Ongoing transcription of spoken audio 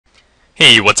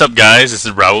Hey, what's up guys? This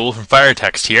is Raul from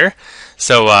FireText here.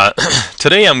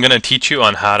 Today I'm going to teach you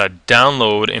on how to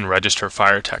download and register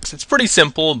FireText. It's pretty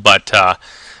simple, but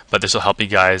this will help you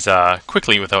guys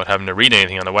quickly without having to read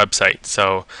anything on the website.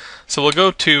 So we'll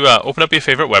go to open up your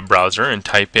favorite web browser and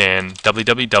type in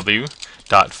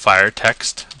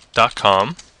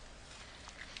www.firetext.com.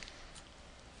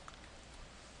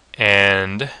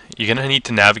 And you're going to need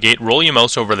to navigate, roll your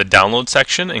mouse over the download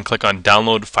section and click on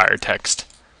Download FireText.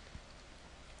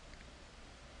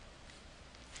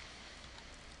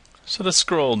 So let's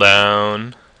scroll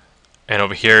down, and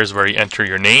over here is where you enter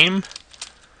your name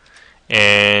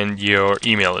and your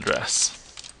email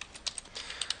address.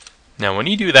 Now when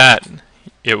you do that,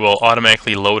 it will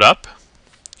automatically load up.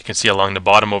 You can see along the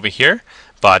bottom over here,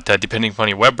 but depending upon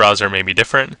your web browser it may be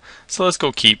different. So let's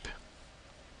go keep.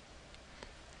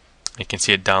 You can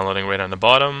see it downloading right on the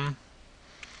bottom.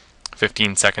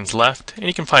 15 seconds left, and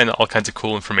you can find all kinds of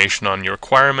cool information on your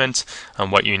requirements, on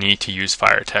what you need to use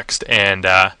FireText. And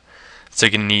so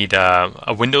you're going to need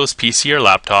a Windows PC or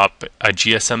laptop, a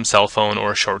GSM cell phone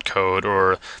or a shortcode,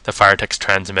 or the FireText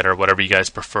transmitter, whatever you guys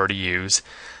prefer to use.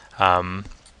 There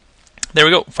we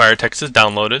go, FireText is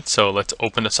downloaded, so let's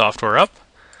open the software up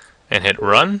and hit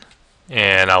run,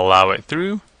 and I'll allow it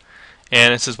through.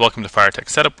 And it says welcome to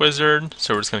FireText Setup Wizard,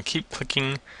 so we're just going to keep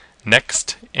clicking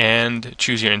next and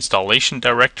choose your installation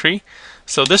directory.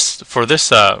 So for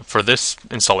this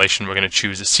installation we're going to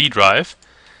choose a C drive.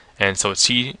 And so it's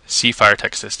C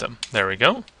FireText system. There we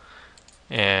go.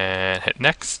 And hit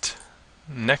next,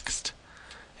 next.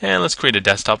 And let's create a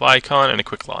desktop icon and a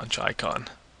quick launch icon.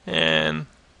 And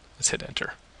let's hit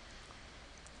enter.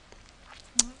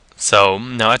 So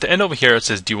now at the end over here it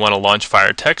says, do you want to launch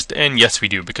FireText? And yes, we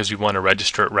do, because we want to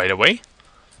register it right away.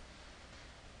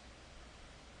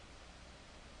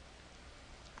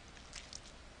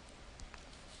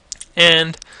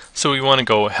 And so we want to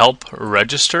go help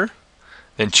register.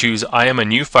 Then choose I am a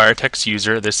new FireText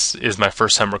user. This is my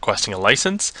first time requesting a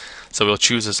license. So we'll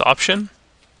choose this option,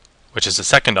 which is the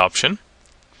second option.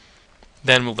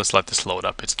 Then we'll just let this load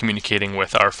up. It's communicating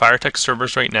with our FireText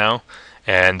servers right now.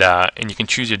 And you can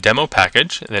choose your demo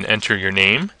package, and then enter your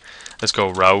name. Let's go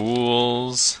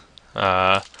Raul's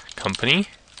company.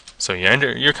 So you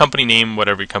enter your company name,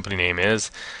 whatever your company name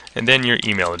is, and then your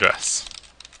email address.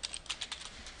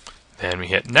 Then we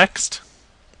hit next,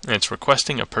 and it's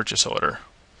requesting a purchase order.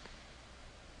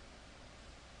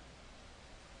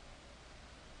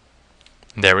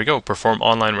 There we go, perform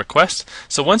online request.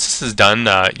 So once this is done,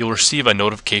 you'll receive a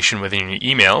notification within your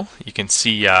email. You can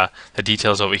see the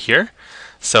details over here.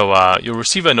 So you'll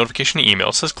receive a notification email.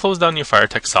 It says close down your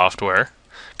FireText software,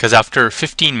 because after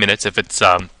 15 minutes, if it's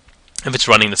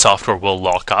running, the software will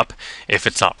lock up if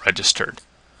it's not registered.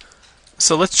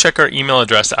 So let's check our email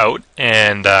address out,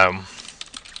 and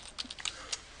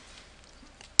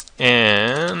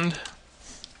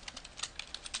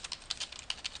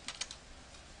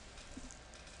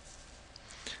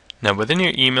now within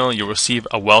your email, you'll receive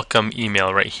a welcome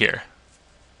email right here.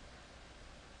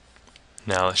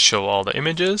 Now let's show all the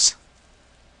images.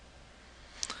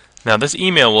 Now this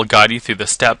email will guide you through the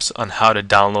steps on how to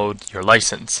download your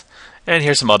license. And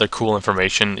here's some other cool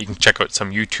information. You can check out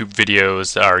some YouTube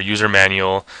videos, our user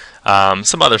manual,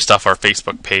 some other stuff, our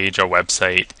Facebook page, our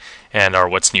website, and our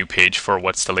What's New page for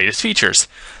what's the latest features.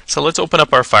 So let's open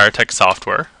up our FireText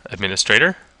Software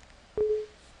Administrator.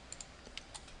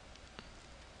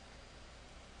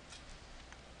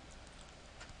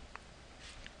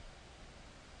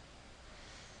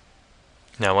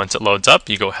 Now once it loads up,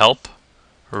 you go Help,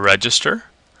 Register,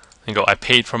 and go I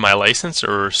paid for my license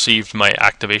or received my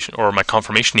activation or my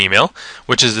confirmation email,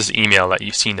 which is this email that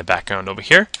you see in the background over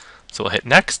here. So we'll hit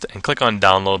Next and click on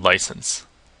Download License.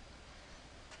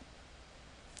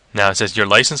 Now it says your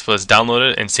license was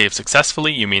downloaded and saved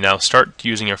successfully. You may now start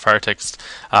using your FireText.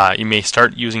 You may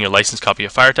start using your licensed copy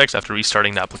of FireText after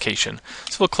restarting the application.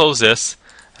 So we'll close this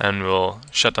and we'll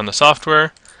shut down the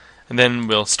software, and then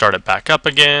we'll start it back up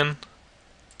again.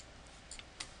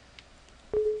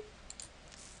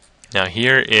 Now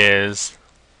here is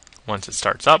once it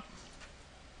starts up.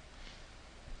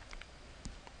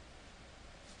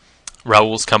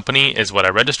 Raul's company is what I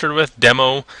registered with,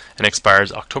 demo, and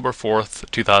expires October 4th,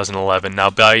 2011. Now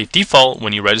by default,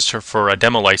 when you register for a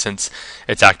demo license,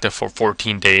 it's active for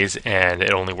 14 days and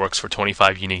it only works for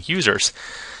 25 unique users.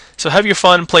 So have your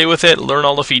fun, play with it, learn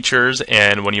all the features,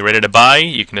 and when you're ready to buy,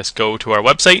 you can just go to our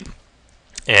website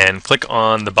and click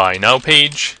on the Buy Now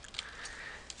page.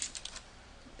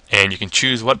 And you can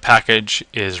choose what package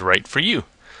is right for you.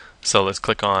 So let's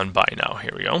click on Buy Now.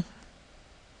 Here we go.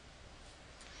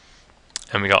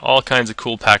 and we got all kinds of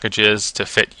cool packages to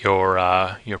fit your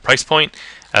price point,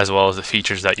 as well as the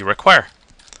features that you require.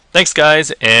 Thanks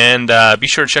guys, and be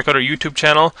sure to check out our YouTube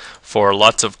channel for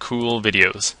lots of cool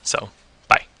videos. So